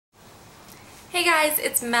Hey guys,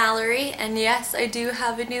 it's Mallory, and yes, I do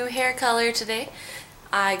have a new hair color today.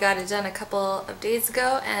 I got it done a couple of days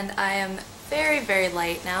ago and I am very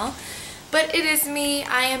light now. But it is me.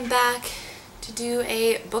 I am back to do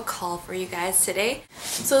a book haul for you guys today.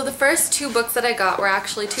 So the first two books that I got were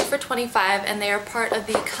actually 2 for $25 and they are part of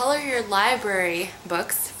the Color Your Library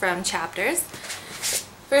books from Chapters.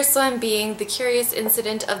 First one being The Curious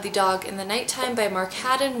Incident of the Dog in the Nighttime by Mark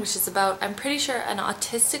Haddon, which is about, I'm pretty sure, an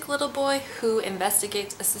autistic little boy who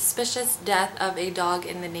investigates a suspicious death of a dog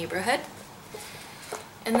in the neighborhood.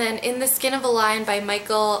 And then In the Skin of a Lion by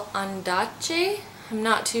Michael Ondaatje. I'm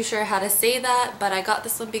not too sure how to say that, but I got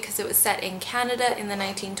this one because it was set in Canada in the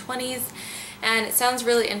 1920s and it sounds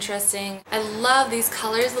really interesting. I love these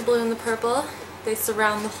colors, the blue and the purple. They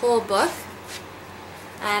surround the whole book.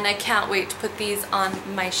 And I can't wait to put these on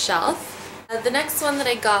my shelf. The next one that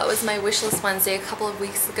I got was my Wishlist Wednesday a couple of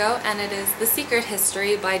weeks ago, and it is The Secret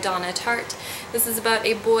History by Donna Tartt. This is about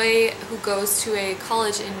a boy who goes to a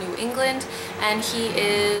college in New England, and he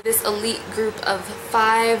is this elite group of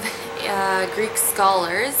 5 Greek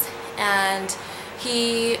scholars, and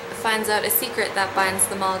he finds out a secret that binds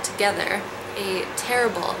them all together. A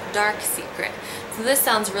terrible, dark secret. So this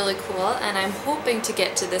sounds really cool, and I'm hoping to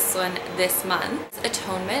get to this one this month.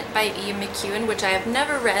 Atonement by Ian McEwan, which I have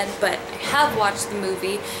never read, but I have watched the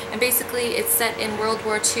movie, and basically it's set in World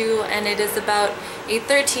War II, and it is about a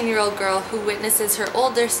 13-year-old girl who witnesses her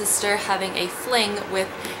older sister having a fling with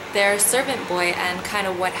their servant boy and kind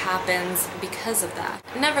of what happens because of that.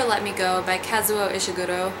 Never Let Me Go by Kazuo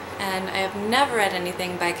Ishiguro, and I have never read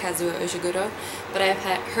anything by Kazuo Ishiguro, but I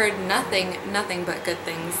have heard nothing but good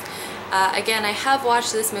things. Again, I have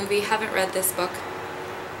watched this movie, haven't read this book,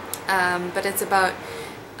 but it's about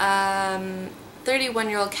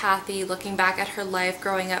 31-year-old Kathy looking back at her life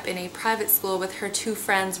growing up in a private school with her 2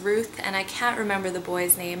 friends, Ruth, and I can't remember the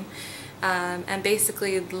boy's name, and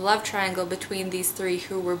basically the love triangle between these 3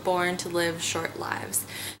 who were born to live short lives.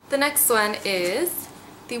 The next one is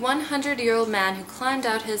The 100-Year-Old Man Who Climbed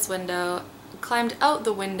Out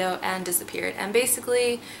the window and disappeared. And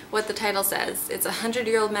basically what the title says, it's a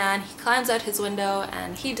 100-year-old man, he climbs out his window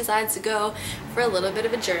and he decides to go for a little bit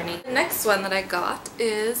of a journey. The next one that I got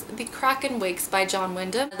is The Kraken Wakes by John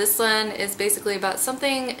Wyndham. This one is basically about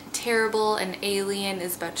something terrible, an alien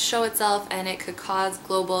is about to show itself and it could cause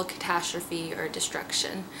global catastrophe or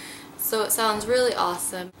destruction. So it sounds really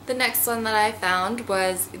awesome. The next one that I found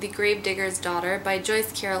was The Gravedigger's Daughter by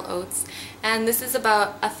Joyce Carol Oates, and this is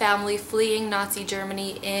about a family fleeing Nazi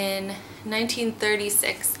Germany in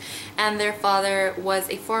 1936, and their father was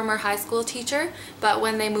a former high school teacher, but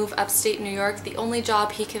when they move upstate New York, the only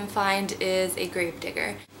job he can find is a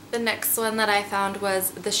gravedigger. The next one that I found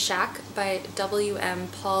was The Shack by W.M.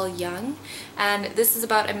 Paul Young, and this is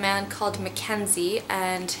about a man called Mackenzie,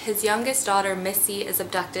 and his youngest daughter Missy is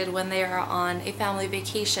abducted when they are on a family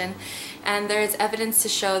vacation, and there is evidence to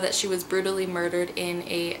show that she was brutally murdered in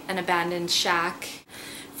an abandoned shack.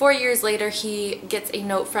 4 years later, he gets a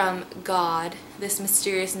note from God, this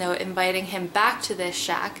mysterious note inviting him back to this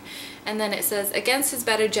shack, and then it says, against his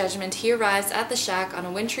better judgment, he arrives at the shack on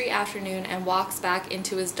a wintry afternoon and walks back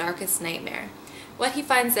into his darkest nightmare. What he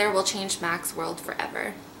finds there will change Mac's world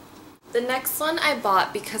forever. The next one I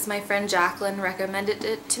bought because my friend Jacqueline recommended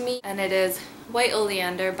it to me, and it is White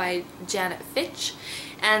Oleander by Janet Fitch.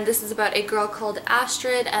 And this is about a girl called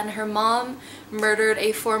Astrid, and her mom murdered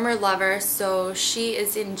a former lover, so she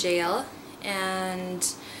is in jail,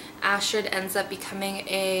 and Astrid ends up becoming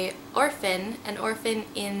an orphan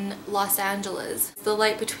in Los Angeles. The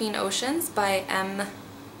Light Between Oceans by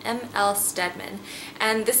M.L. Stedman.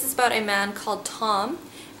 And this is about a man called Tom,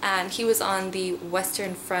 and he was on the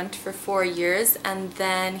Western Front for 4 years, and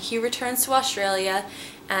then he returns to Australia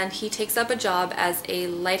and he takes up a job as a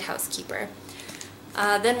lighthouse keeper.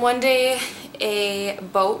 Then one day a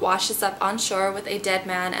boat washes up on shore with a dead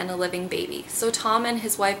man and a living baby. So Tom and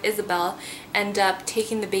his wife Isabel end up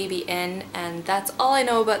taking the baby in, and that's all I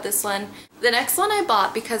know about this one. The next one I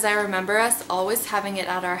bought because I remember us always having it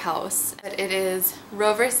at our house. But it is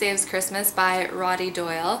Rover Saves Christmas by Roddy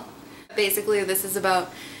Doyle. Basically this is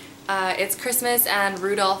about it's Christmas and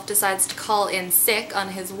Rudolph decides to call in sick on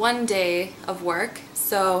his 1 day of work.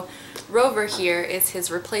 So Rover here is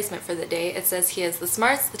his replacement for the day. It says he has the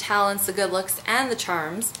smarts, the talents, the good looks, and the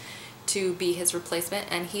charms to be his replacement,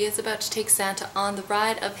 and he is about to take Santa on the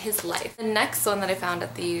ride of his life. The next one that I found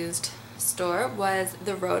at the used store was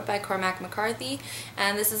The Road by Cormac McCarthy,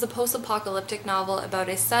 and this is a post-apocalyptic novel about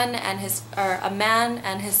a man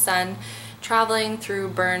and his son traveling through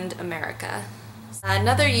burned America.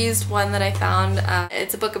 Another used one that I found,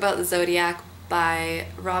 it's a book about the Zodiac by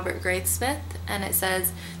Robert Greatsmith, and it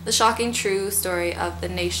says, "The shocking true story of the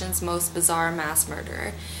nation's most bizarre mass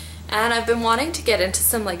murderer." And I've been wanting to get into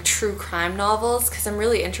some like true crime novels because I'm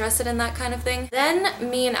really interested in that kind of thing. Then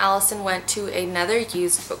me and Allison went to another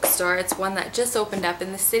used bookstore. It's one that just opened up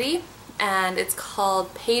in the city, and it's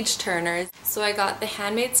called Page Turners. So I got The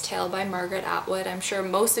Handmaid's Tale by Margaret Atwood. I'm sure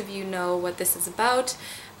most of you know what this is about.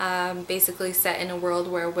 Basically set in a world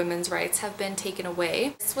where women's rights have been taken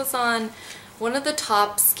away. This was on one of the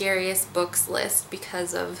top scariest books list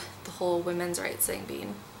because of the whole women's rights thing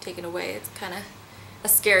being taken away. It's kind of a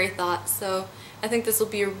scary thought, so I think this will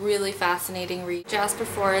be a really fascinating read. Jasper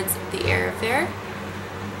Fford's The Air Affair.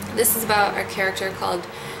 This is about a character called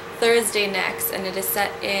Thursday Next, and it is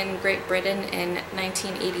set in Great Britain in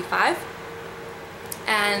 1985.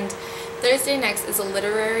 And Thursday Next is a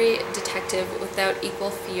literary detective without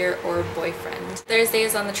equal fear or boyfriend. Thursday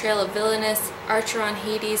is on the trail of villainous Archeron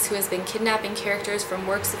Hades, who has been kidnapping characters from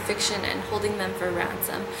works of fiction and holding them for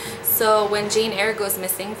ransom. So when Jane Eyre goes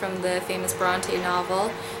missing from the famous Bronte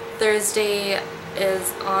novel, Thursday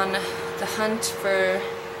is on the hunt for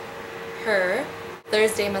her.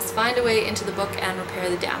 Thursday must find a way into the book and repair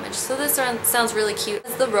the damage. So this sounds really cute.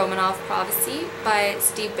 This is The Romanov Prophecy by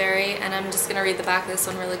Steve Barry, and I'm just going to read the back of this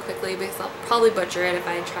one really quickly because I'll probably butcher it if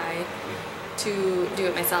I try to do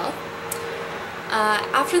it myself.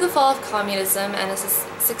 After the fall of communism and a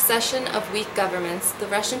succession of weak governments, the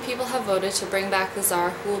Russian people have voted to bring back the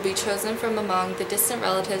Tsar, who will be chosen from among the distant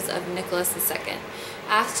relatives of Nicholas II.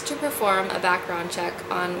 Asked to perform a background check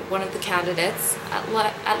on one of the candidates,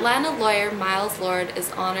 Atlanta lawyer Miles Lord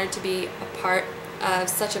is honored to be a part of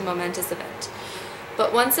such a momentous event.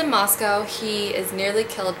 But once in Moscow, he is nearly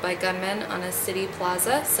killed by gunmen on a city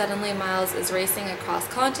plaza. Suddenly, Miles is racing across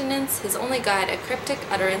continents, his only guide a cryptic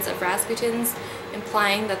utterance of Rasputin's,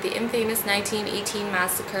 implying that the infamous 1918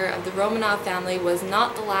 massacre of the Romanov family was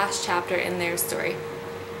not the last chapter in their story.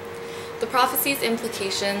 The prophecy's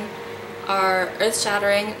implication are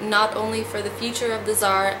earth-shattering, not only for the future of the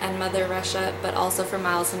Tsar and Mother Russia, but also for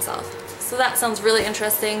Miles himself. So that sounds really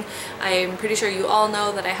interesting. I'm pretty sure you all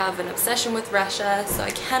know that I have an obsession with Russia, so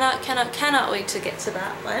I cannot wait to get to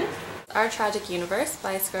that one. Our Tragic Universe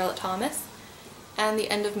by Scarlett Thomas, and The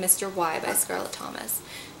End of Mr. Y by Scarlett Thomas.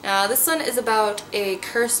 Now this one is about a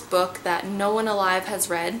cursed book that no one alive has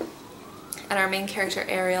read, and our main character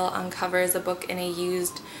Ariel uncovers a book in a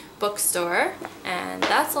used bookstore, and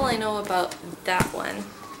that's all I know about that one.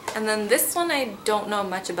 And then this one I don't know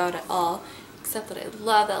much about at all, except that I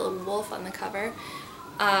love that little wolf on the cover.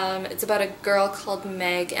 It's about a girl called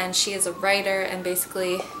Meg, and she is a writer, and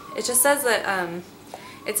basically it just says that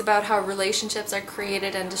it's about how relationships are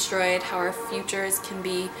created and destroyed, how our futures can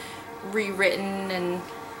be rewritten, and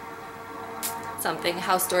something,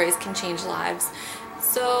 how stories can change lives.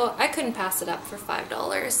 So I couldn't pass it up for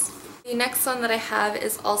 $5. The next one that I have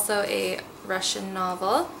is also a Russian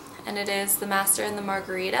novel, and it is The Master and the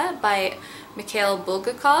Margarita by Mikhail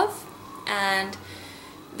Bulgakov, and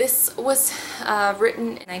this was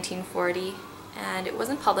written in 1940 and it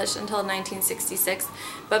wasn't published until 1966,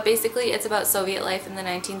 but basically it's about Soviet life in the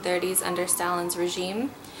 1930s under Stalin's regime,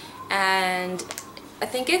 and I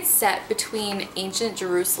think it's set between ancient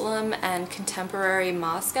Jerusalem and contemporary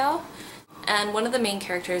Moscow. And one of the main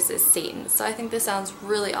characters is Satan, so I think this sounds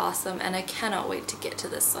really awesome and I cannot wait to get to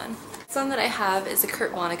this one. This one that I have is a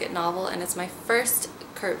Kurt Vonnegut novel, and it's my first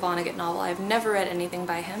Kurt Vonnegut novel. I've never read anything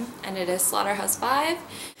by him, and it is Slaughterhouse-Five.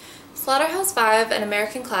 Slaughterhouse-Five, an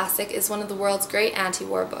American classic, is one of the world's great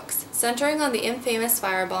anti-war books. Centering on the infamous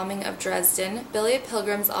firebombing of Dresden, Billy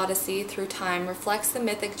Pilgrim's Odyssey Through Time reflects the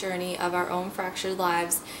mythic journey of our own fractured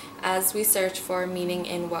lives as we search for meaning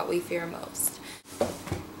in what we fear most.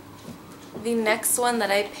 The next one that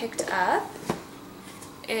I picked up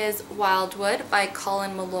is Wildwood by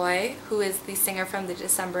Colin Meloy, who is the singer from The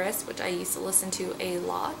Decemberists, which I used to listen to a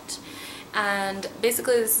lot. And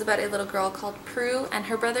basically this is about a little girl called Prue, and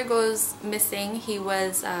her brother goes missing. He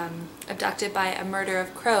was abducted by a murder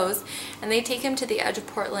of crows, and they take him to the edge of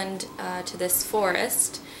Portland to this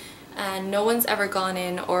forest, and no one's ever gone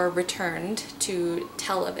in or returned to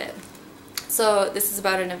tell of it. So this is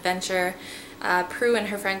about an adventure. Prue and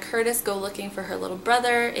her friend Curtis go looking for her little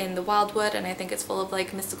brother in the Wildwood, and I think it's full of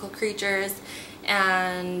like mystical creatures,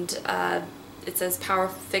 and it says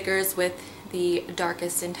powerful figures with the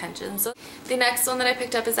darkest intentions. So the next one that I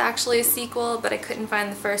picked up is actually a sequel, but I couldn't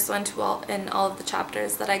find the first one in all of the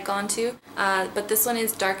chapters that I'd gone to. But this one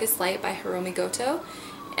is Darkest Light by Hiromi Goto,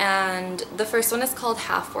 and the first one is called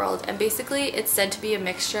Half-World, and basically it's said to be a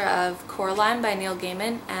mixture of Coraline by Neil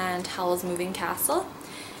Gaiman and Howl's Moving Castle.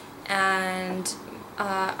 And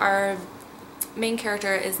our main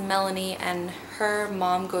character is Melanie, and her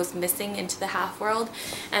mom goes missing into the half world,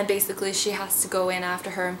 and basically she has to go in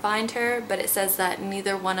after her and find her, but it says that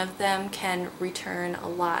neither one of them can return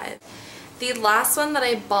alive. The last one that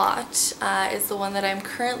I bought is the one that I'm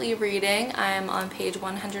currently reading. I am on page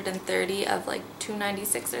 130 of like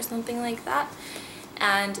 296 or something like that,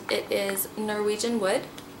 and it is Norwegian Wood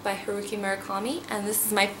by Haruki Murakami, and this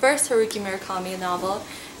is my first Haruki Murakami novel,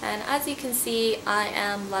 and as you can see I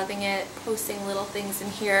am loving it, posting little things in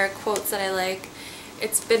here, quotes that I like.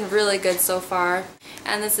 It's been really good so far,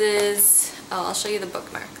 and this is, oh, I'll show you the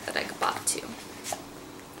bookmark that I bought too.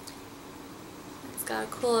 It's got a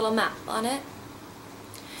cool little map on it.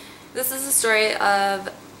 This is the story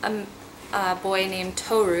of a boy named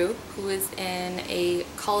Toru who is in a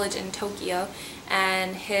college in Tokyo,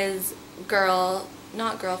 and his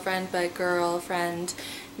not girlfriend, but girlfriend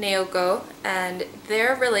Naoko, and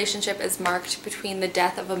their relationship is marked between the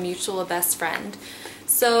death of a mutual best friend.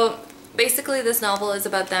 So basically this novel is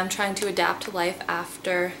about them trying to adapt to life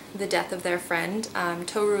after the death of their friend.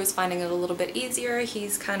 Toru is finding it a little bit easier.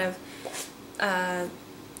 He's kind of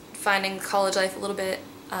finding college life a little bit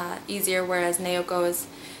easier, whereas Naoko is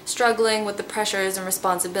struggling with the pressures and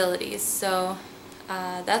responsibilities. So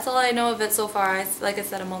that's all I know of it so far. Like I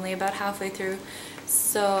said, I'm only about halfway through,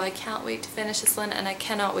 so I can't wait to finish this one, and I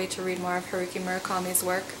cannot wait to read more of Haruki Murakami's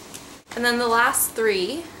work. And then the last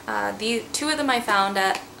three, two of them I found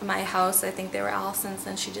at my house. I think they were Allison's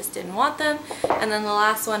and she just didn't want them. And then the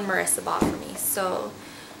last one Marissa bought for me. So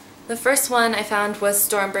the first one I found was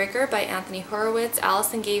Stormbreaker by Anthony Horowitz.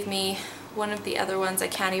 Allison gave me one of the other ones. I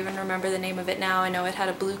can't even remember the name of it now. I know it had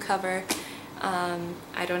a blue cover.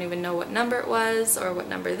 I don't even know what number it was or what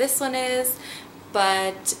number this one is,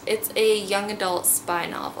 but it's a young adult spy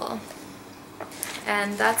novel.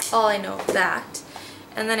 And that's all I know of that.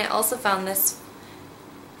 And then I also found this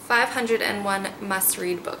 501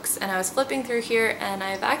 must-read books, and I was flipping through here and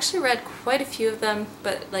I've actually read quite a few of them,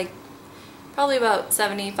 but like probably about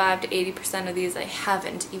 75 to 80% of these I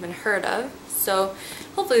haven't even heard of. So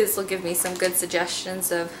hopefully this will give me some good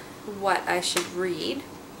suggestions of what I should read.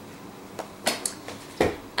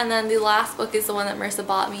 And then the last book is the one that Marissa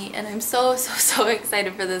bought me, and I'm so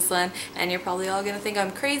excited for this one. And you're probably all gonna think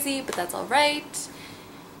I'm crazy, but that's alright.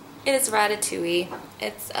 It is Ratatouille.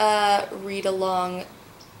 It's a read-aloud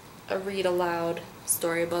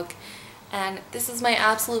storybook. And this is my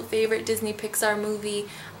absolute favorite Disney Pixar movie.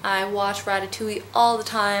 I watch Ratatouille all the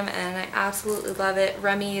time and I absolutely love it.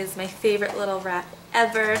 Remy is my favorite little rat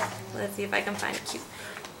ever. Let's see if I can find it cute.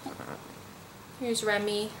 Here's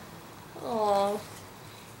Remy. Oh,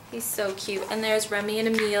 he's so cute. And there's Remy and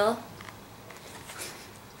Emile.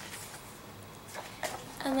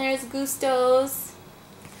 And there's Gustos.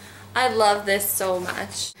 I love this so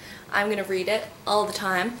much. I'm gonna read it all the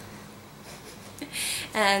time.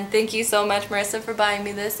 And thank you so much, Marissa, for buying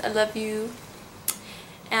me this. I love you.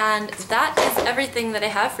 And that is everything that I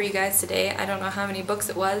have for you guys today. I don't know how many books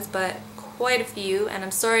it was, but quite a few. And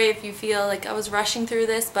I'm sorry if you feel like I was rushing through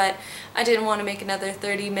this, but I didn't want to make another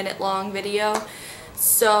 30-minute long video.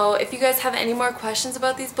 So if you guys have any more questions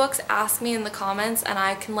about these books, ask me in the comments and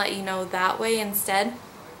I can let you know that way instead.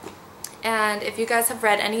 And if you guys have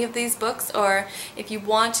read any of these books, or if you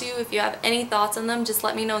want to, if you have any thoughts on them, just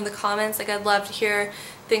let me know in the comments. Like, I'd love to hear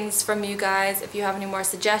things from you guys. If you have any more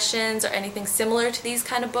suggestions or anything similar to these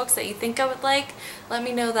kind of books that you think I would like, let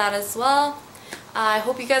me know that as well. I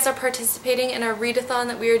hope you guys are participating in our readathon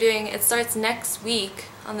that we are doing. It starts next week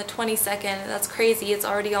on the 22nd. That's crazy. It's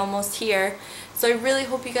already almost here. So I really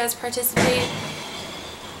hope you guys participate.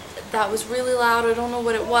 That was really loud. I don't know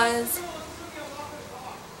what it was.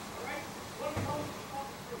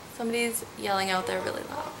 Somebody's yelling out there really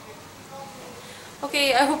loud.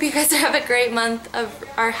 Okay, I hope you guys having a great month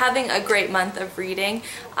of reading.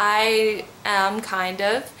 I am kind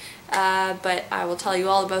of, but I will tell you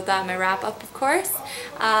all about that in my wrap up, of course.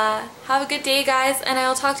 Have a good day, guys, and I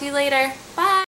will talk to you later. Bye!